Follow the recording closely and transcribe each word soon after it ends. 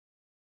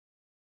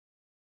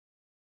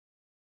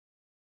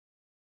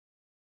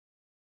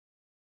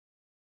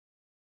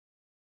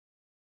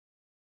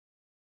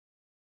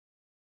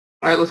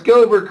All right, let's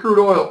go over crude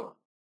oil.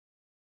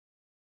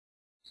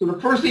 So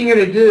the first thing you're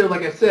going to do,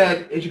 like I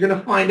said, is you're going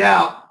to find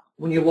out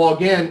when you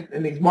log in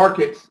these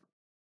markets.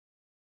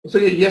 So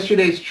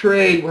yesterday's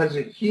trade was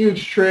a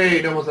huge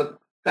trade, almost a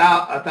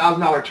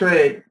 $1,000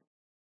 trade.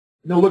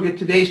 Now look at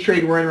today's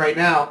trade we're in right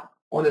now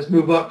on this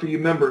move up for you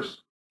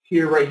members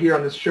here, right here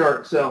on this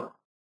chart. So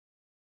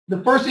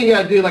the first thing you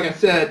got to do, like I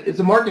said, is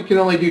the market can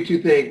only do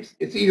two things.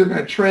 It's either going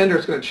to trend or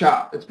it's going to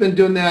chop. It's been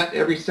doing that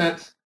ever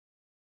since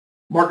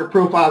market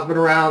profile has been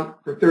around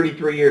for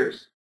 33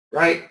 years,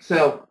 right?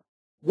 So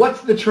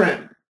what's the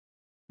trend?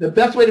 The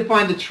best way to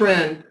find the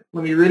trend,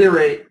 let me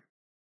reiterate,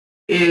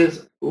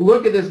 is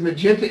look at this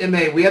magenta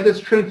MA. We have this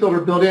trend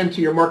filter built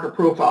into your market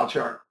profile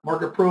chart.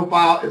 Market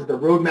profile is the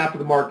roadmap of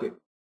the market.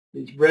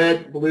 These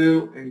red,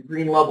 blue, and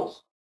green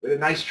levels. We had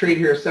a nice trade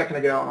here a second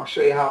ago, and I'll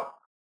show you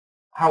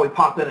how we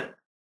pop in it.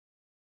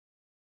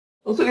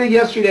 Let's look at it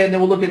yesterday, and then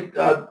we'll look at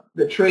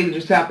the trade that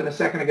just happened a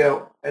second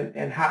ago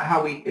and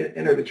how we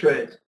enter the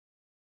trades.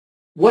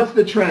 What's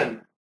the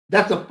trend?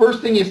 That's the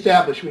first thing you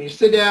establish. When you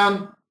sit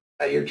down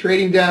at your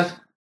trading desk,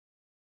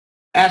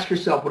 ask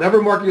yourself,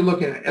 whatever market you're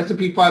looking at,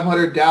 S&P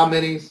 500, Dow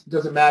Minis,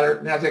 doesn't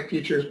matter, NASDAQ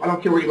futures, I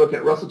don't care what you look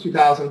at, Russell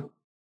 2000,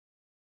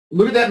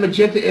 look at that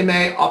magenta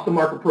MA off the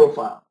market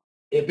profile.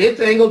 If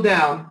it's angled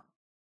down,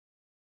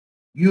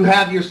 you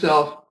have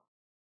yourself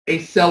a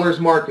seller's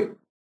market.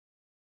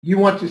 You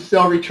want to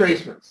sell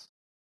retracements.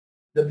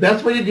 The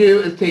best way to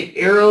do is take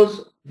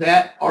arrows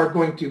that are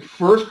going to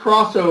first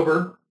cross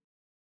over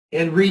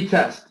and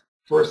retest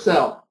for a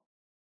sell.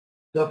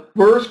 The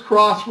first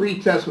cross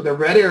retest with a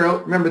red arrow,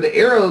 remember the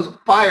arrows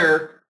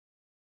fire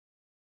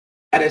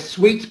at a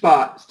sweet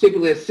spot. It's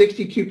typically a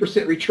 62%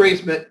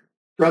 retracement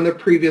from the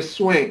previous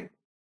swing.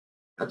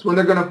 That's when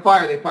they're going to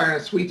fire. They fire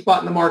in a sweet spot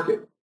in the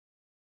market.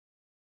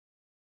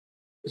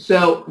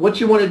 So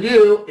what you want to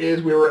do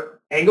is we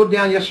were angled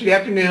down yesterday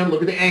afternoon.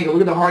 Look at the angle.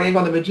 Look at the hard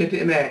angle on the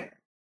magenta MA.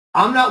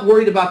 I'm not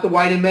worried about the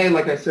white MA,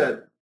 like I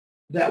said.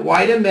 That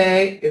white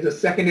MA is a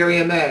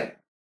secondary MA.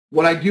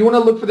 What I do want to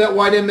look for that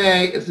white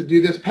MA is to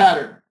do this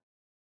pattern.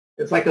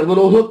 It's like a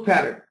little hook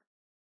pattern.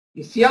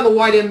 You see how the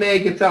white MA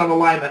gets out of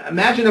alignment.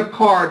 Imagine a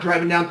car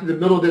driving down through the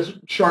middle of this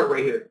chart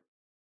right here.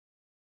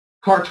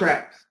 Car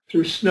tracks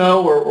through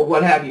snow or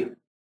what have you.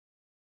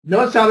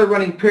 Notice how they're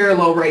running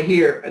parallel right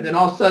here, and then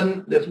all of a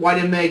sudden this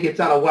white MA gets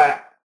out of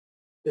whack.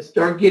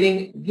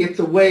 It gets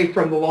away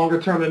from the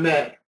longer term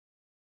MA.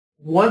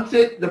 Once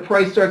the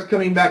price starts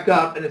coming back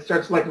up and it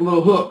starts like a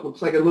little hook,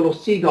 looks like a little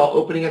seagull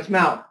opening its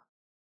mouth,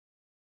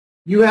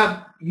 you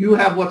have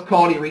what's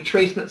called a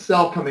retracement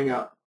sell coming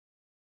up.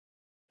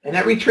 And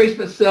that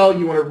retracement sell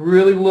you want to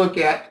really look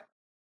at.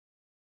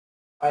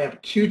 I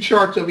have two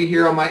charts over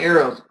here on my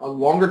arrows, a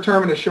longer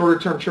term and a shorter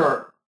term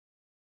chart.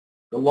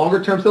 The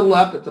longer term to the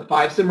left, it's a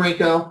 5 sim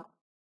Renko,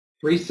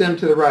 3 sim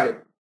to the right.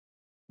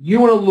 You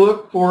want to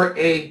look for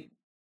a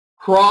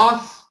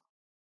cross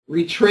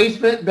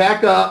retracement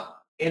back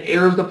up and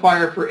arrows to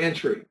fire for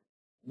entry.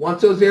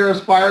 Once those arrows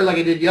fire like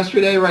I did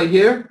yesterday right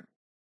here,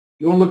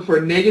 you want to look for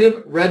a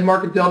negative red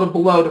market delta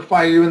below to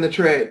fire you in the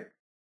trade.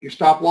 Your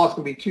stop loss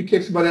will be 2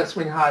 ticks above that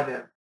swing high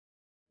then.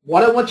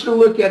 What I want you to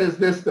look at is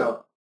this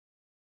though.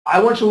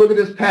 I want you to look at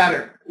this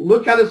pattern.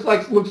 Look how this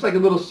looks like a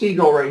little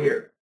seagull right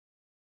here.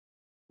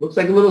 Looks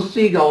like a little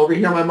seagull over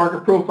here on my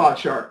market profile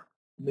chart.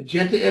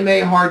 Magenta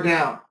MA hard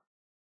down.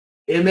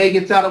 MA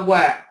gets out of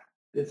whack.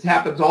 This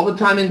happens all the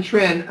time in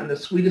trend and the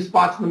sweetest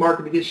spots in the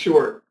market to get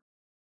short.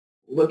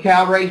 Look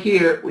how right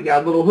here we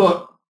got a little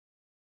hook.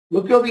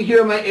 Look over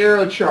here on my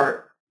arrow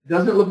chart.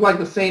 Doesn't it look like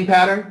the same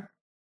pattern?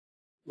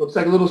 Looks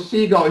like a little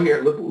seagull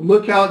here.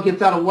 Look how it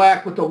gets out of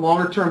whack with the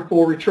longer term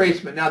full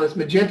retracement. Now this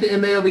magenta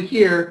MA over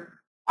here,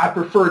 I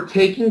prefer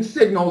taking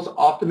signals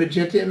off the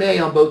magenta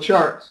MA on both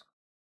charts.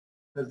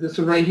 Because this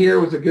one right here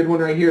was a good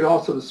one right here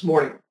also this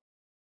morning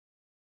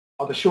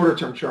on the shorter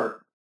term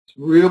chart. It's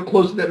real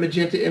close to that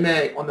magenta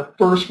MA on the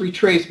first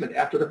retracement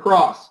after the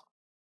cross.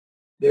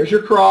 There's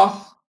your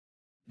cross.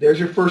 There's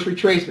your first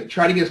retracement.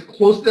 Try to get as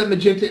close to that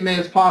magenta MA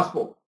as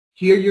possible.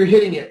 Here you're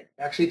hitting it.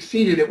 Actually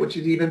exceeded it, which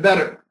is even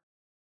better.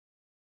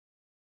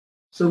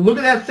 So look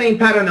at that same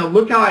pattern now.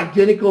 Look how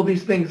identical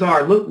these things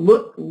are.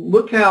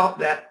 Look how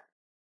that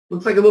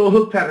looks like a little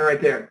hook pattern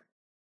right there.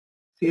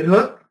 See it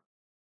hook?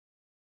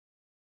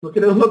 Look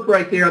at the hook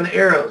right there on the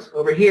arrows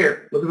over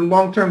here. Look at the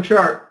long-term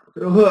chart. Look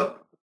at the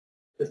hook.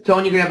 It's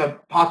telling you you're going to have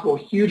a possible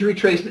huge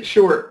retracement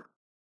short.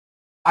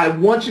 I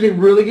want you to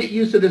really get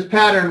used to this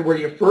pattern where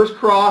you first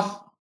cross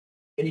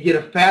and you get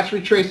a fast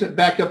retracement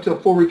back up to a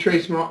full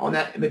retracement on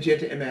that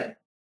magenta MA.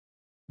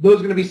 Those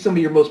are going to be some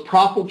of your most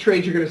profitable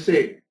trades you're going to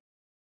see.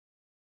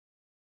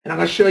 And I'm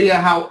going to show you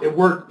how it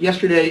worked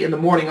yesterday in the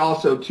morning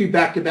also. 2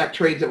 back-to-back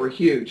trades that were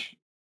huge.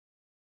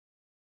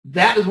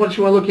 That is what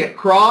you want to look at.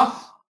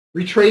 Cross,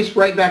 retrace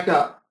right back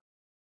up.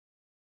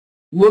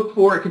 Look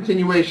for a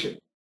continuation.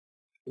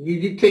 When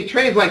you take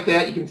trades like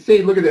that, you can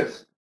see, look at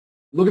this.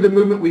 Look at the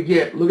movement we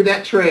get. Look at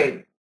that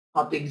trade.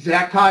 Up the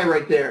exact high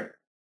right there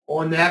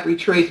on that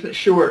retracement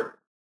short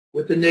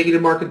with the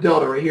negative market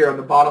delta right here on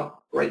the bottom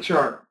right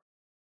chart.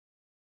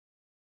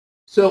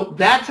 So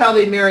that's how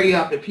they marry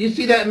up. If you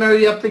see that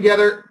marry up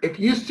together, if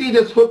you see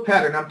this hook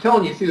pattern, I'm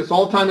telling you see this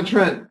all the time in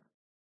trend.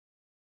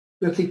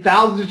 You're going to see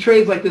thousands of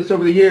trades like this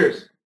over the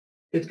years.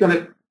 It's going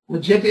to,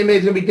 magenta MA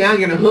is going to be down,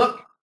 you're going to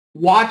hook.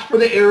 Watch for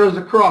the arrows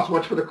across.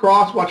 Watch for the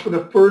cross. Watch for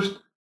the first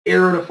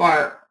arrow to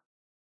fire.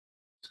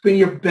 It's been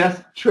your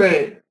best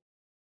trade.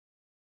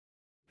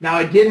 Now,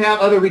 I did have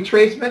other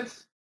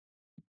retracements.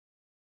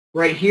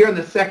 Right here on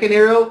the second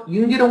arrow,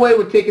 you can get away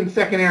with taking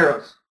second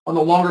arrows on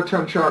the longer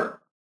term chart.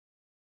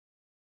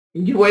 You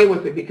can get away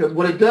with it because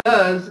what it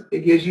does,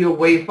 it gives you a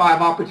wave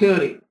 5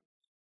 opportunity.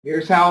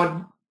 Here's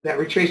how that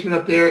retracement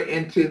up there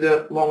into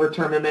the longer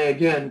term MA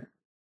again.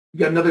 You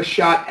got another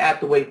shot at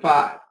the wave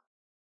 5.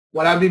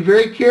 What I'd be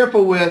very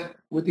careful with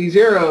these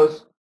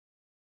arrows,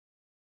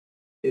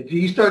 if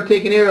you start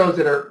taking arrows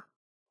that are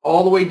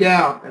all the way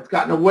down, that's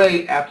gotten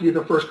away after you do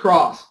the first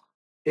cross.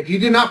 If you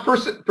do not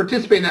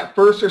participate in that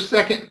first or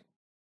second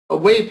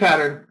wave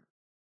pattern,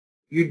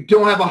 you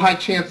don't have a high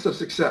chance of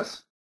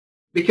success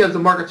because the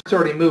market's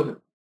already moving.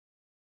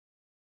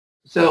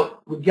 So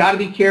we've got to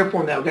be careful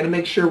on that. We've got to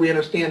make sure we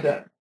understand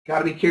that. Got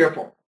to be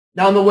careful.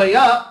 Now on the way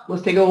up,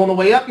 let's take a look on the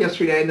way up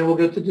yesterday, and then we'll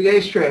go to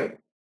today's trade.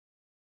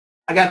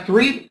 I got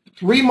three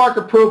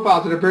market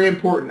profiles that are very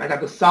important. I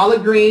got the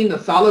solid green, the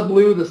solid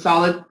blue, the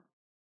solid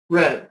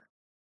red.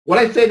 What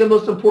I say the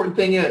most important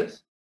thing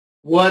is,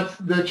 what's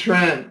the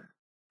trend?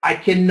 I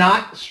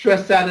cannot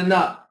stress that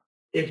enough.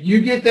 If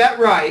you get that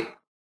right,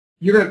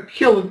 you're going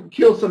to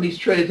kill some of these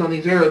trades on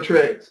these arrow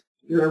trades.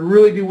 You're going to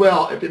really do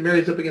well if it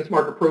marries up against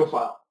market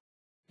profile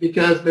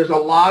because there's a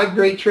lot of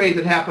great trades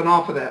that happen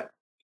off of that.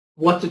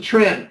 What's a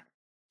trend?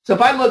 So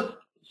if I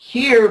look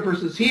here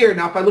versus here,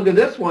 now if I look at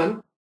this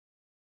one,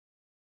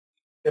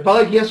 if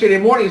I look yesterday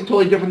morning, it's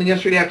totally different than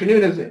yesterday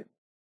afternoon, isn't it?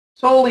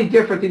 Totally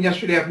different than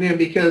yesterday afternoon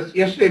because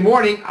yesterday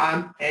morning,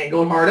 I'm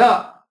angled hard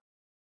up.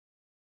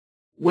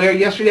 Where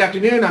yesterday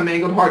afternoon, I'm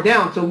angled hard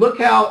down. So look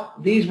how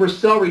these were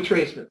sell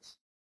retracements.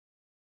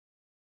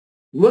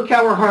 Look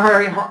how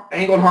we're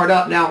angled hard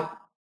up. Now,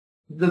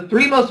 the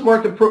three most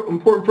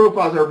important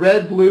profiles are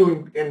red,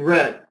 blue, and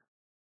red.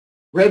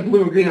 Red,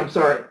 blue, and green, I'm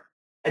sorry.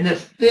 And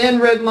this thin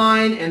red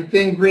line and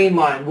thin green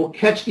line will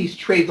catch these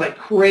trades like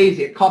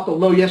crazy. It caught the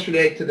low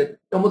yesterday to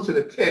almost to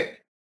the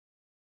tick.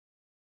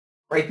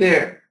 Right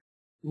there.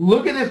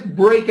 Look at this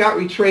breakout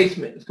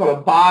retracement. It's called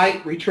a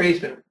buy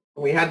retracement.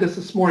 And we had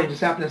this morning,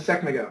 just happened a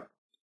second ago.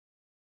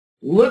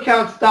 Look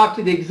how it stopped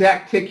to the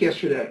exact tick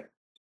yesterday.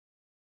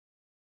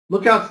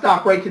 Look how it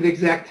stopped right to the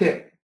exact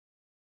tick.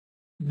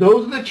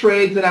 Those are the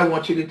trades that I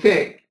want you to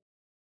take.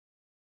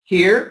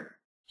 Here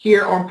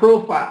on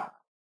profile,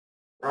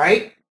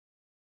 right?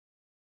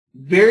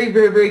 Very,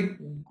 very, very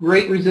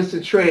great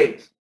resistance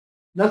trades.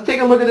 Let's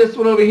take a look at this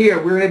one over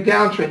here. We're in a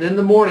downtrend. In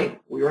the morning,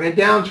 we were in a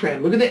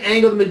downtrend. Look at the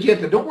angle of the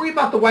magenta. Don't worry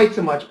about the white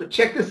so much, but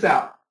check this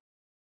out.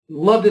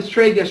 Love this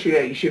trade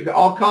yesterday. You should have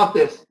all caught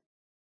this.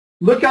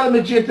 Look how the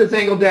magenta is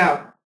angled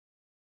down.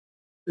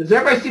 Does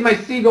everybody see my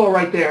seagull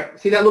right there?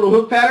 See that little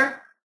hook pattern?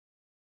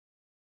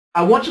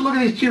 I want you to look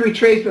at these two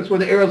retracements where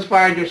the arrows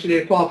fired yesterday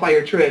to qualify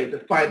your trade.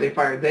 They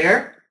fired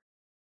there.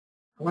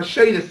 I want to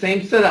show you the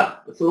same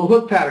setup. This little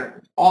hook pattern.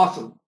 It's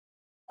awesome.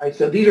 All right,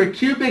 so these are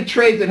two big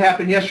trades that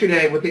happened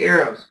yesterday with the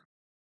arrows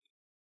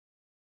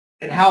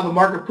and how the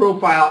market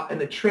profile and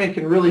the trend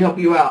can really help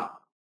you out.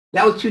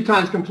 That was 2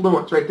 times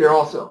confluence right there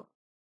also.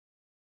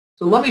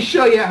 So let me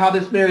show you how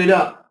this married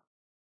up.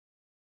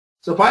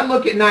 So if I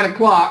look at 9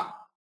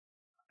 o'clock,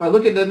 if I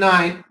look at the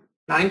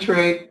 9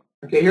 trade,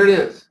 okay, here it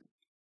is.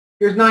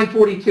 Here's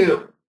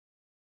 942.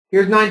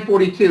 Here's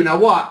 942. Now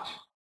watch.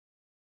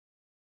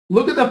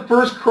 Look at the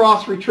first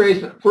cross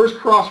retracement. First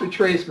cross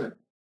retracement.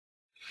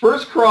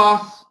 First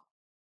cross,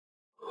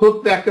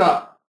 hook back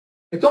up.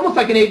 It's almost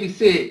like an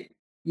ABC.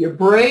 You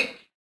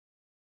break,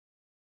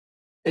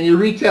 and you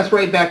retest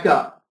right back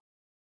up.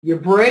 You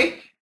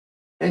break,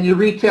 and you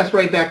retest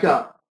right back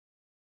up.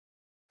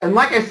 And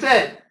like I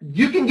said,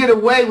 you can get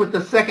away with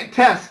the second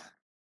test.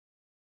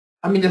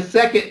 I mean, the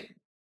second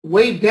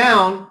wave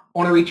down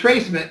on a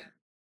retracement,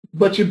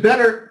 but you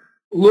better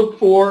look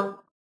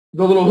for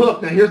the little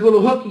hook. Now, here's the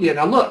little hook again.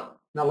 Now, look.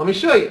 Now, let me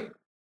show you.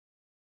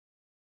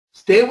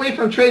 Stay away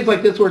from trades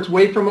like this where it's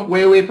way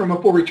away from a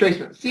full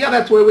retracement. See how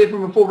that's way away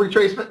from a full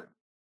retracement?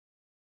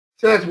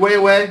 See how that's way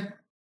away?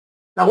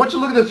 Now, I want you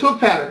to look at this hook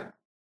pattern.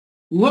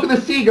 Look at the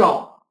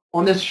seagull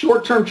on this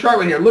short-term chart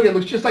right here. Look, it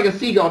looks just like a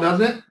seagull,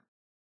 doesn't it?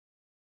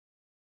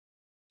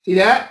 See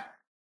that?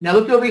 Now,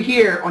 look over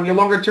here on your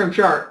longer-term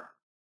chart.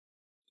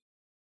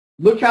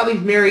 Look how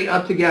these marry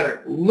up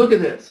together. Look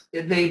at this.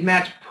 They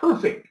match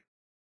perfect.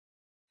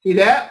 See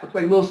that? Looks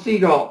like a little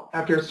seagull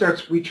after it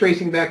starts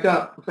retracing back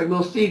up. Looks like a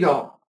little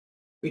seagull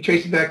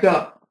retracing back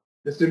up.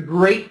 This is a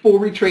great full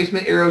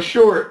retracement arrow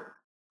short.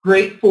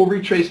 Great full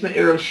retracement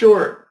arrow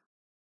short.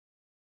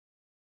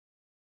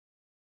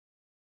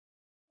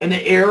 And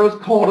the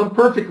arrows called them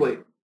perfectly.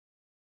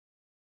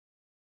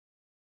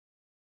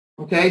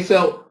 Okay,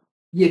 so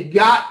you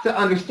got to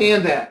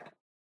understand that.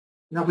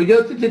 Now if we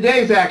go to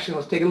today's action,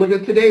 let's take a look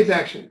at today's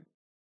action.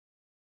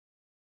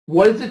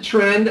 What is the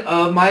trend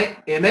of my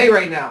MA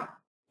right now?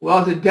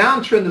 Well, it's a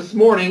downtrend this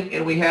morning,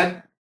 and we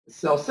had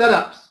sell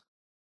setups.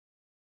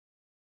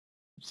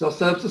 Sell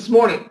setups this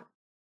morning.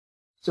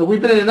 So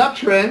we've been in an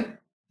uptrend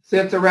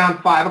since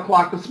around 5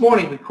 o'clock this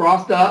morning. We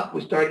crossed up. We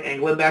started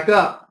angling back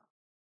up.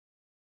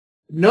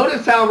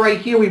 Notice how right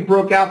here we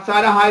broke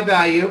outside of high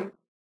value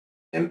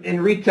and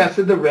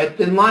retested the red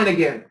thin line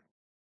again.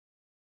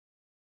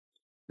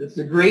 This is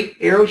a great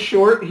arrow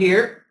short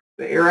here.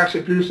 The arrow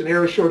actually produced an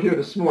arrow short here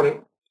this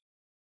morning.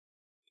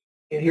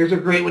 And here's a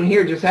great one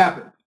here, just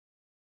happened.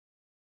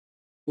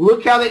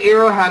 Look how the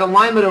arrow had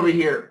alignment over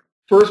here.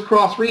 First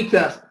cross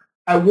retest.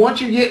 I want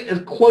you to get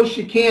as close as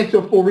you can to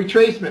a full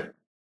retracement.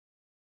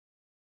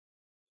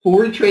 Full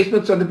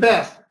retracements are the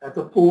best. That's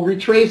a full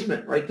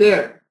retracement right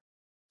there.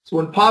 So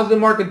when positive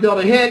market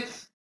delta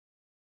hits,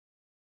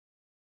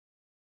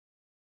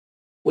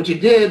 what you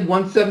did,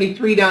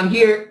 173 down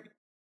here,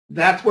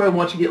 that's where I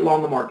want you to get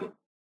long the market.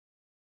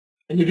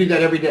 And you do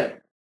that every day.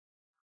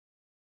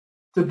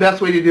 It's the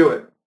best way to do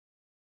it.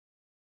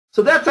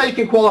 So that's how you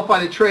can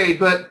qualify the trade.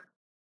 But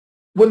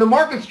when the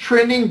market's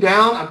trending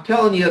down, I'm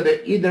telling you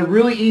that the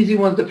really easy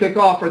ones to pick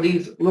off are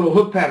these little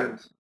hook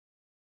patterns.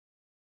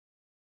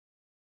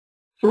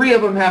 3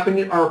 of them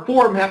happened, or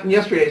 4 of them happened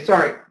yesterday,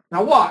 sorry.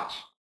 Now watch.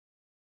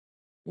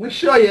 I'm going to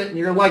show you, and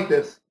you're going to like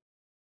this.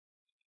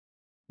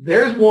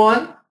 There's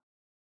 1,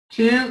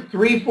 2,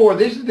 3, 4.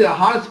 This is the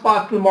hottest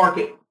spots in the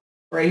market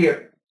right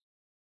here.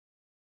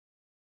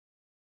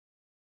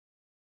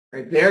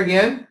 Right there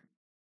again.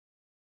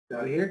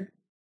 Out here.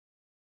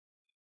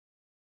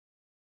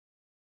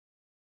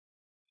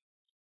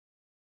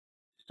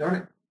 Darn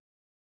it.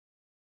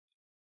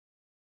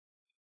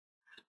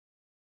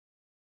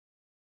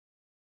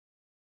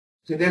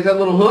 See, there's that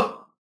little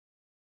hook.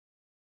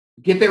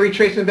 Get that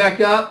retracement back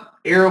up.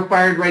 Arrow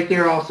fired right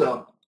there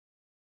also.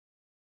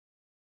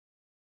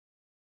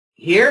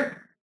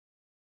 Here,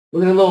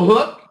 look at the little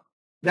hook.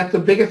 That's the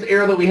biggest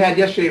arrow that we had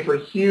yesterday for a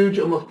huge,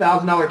 almost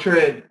 $1,000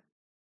 trade.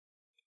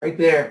 Right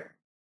there.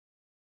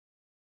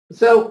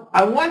 So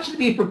I want you to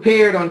be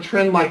prepared on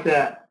trend like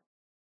that.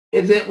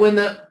 Is it when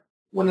the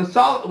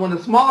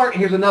smaller,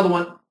 here's another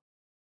one,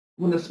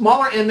 when the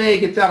smaller MA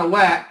gets out of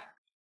whack,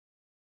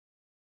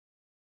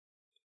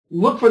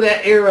 look for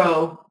that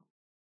arrows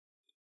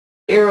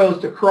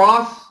to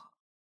cross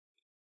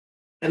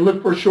and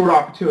look for a short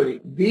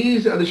opportunity.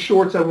 These are the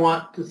shorts I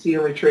want to see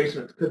in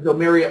retracements because they'll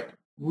marry up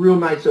real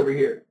nice over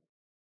here.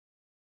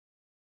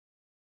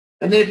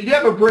 And then if you do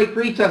have a break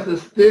retest,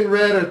 this thin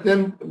red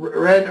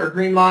or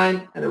green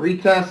line and a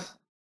retest,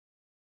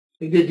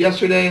 we did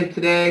yesterday and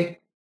today.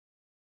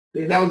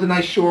 That was a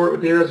nice short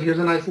with arrows. Here's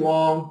a nice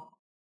long.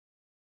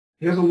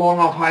 Here's a long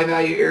off high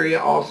value area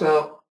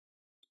also.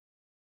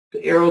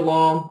 The arrow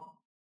long.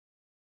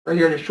 Right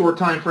here in a short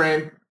time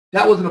frame.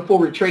 That wasn't a full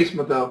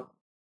retracement though.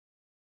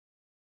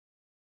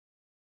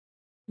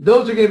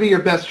 Those are going to be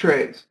your best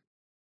trades.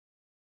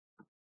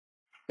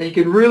 And you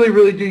can really,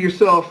 really do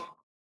yourself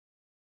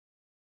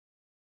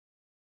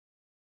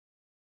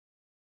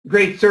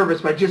great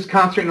service by just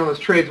concentrating on those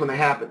trades when they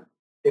happen.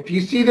 If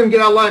you see them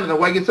get out of line, and the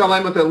white gets out of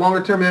line with a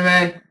longer term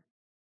MA,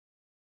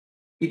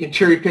 you can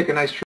cherry pick a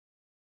nice trade.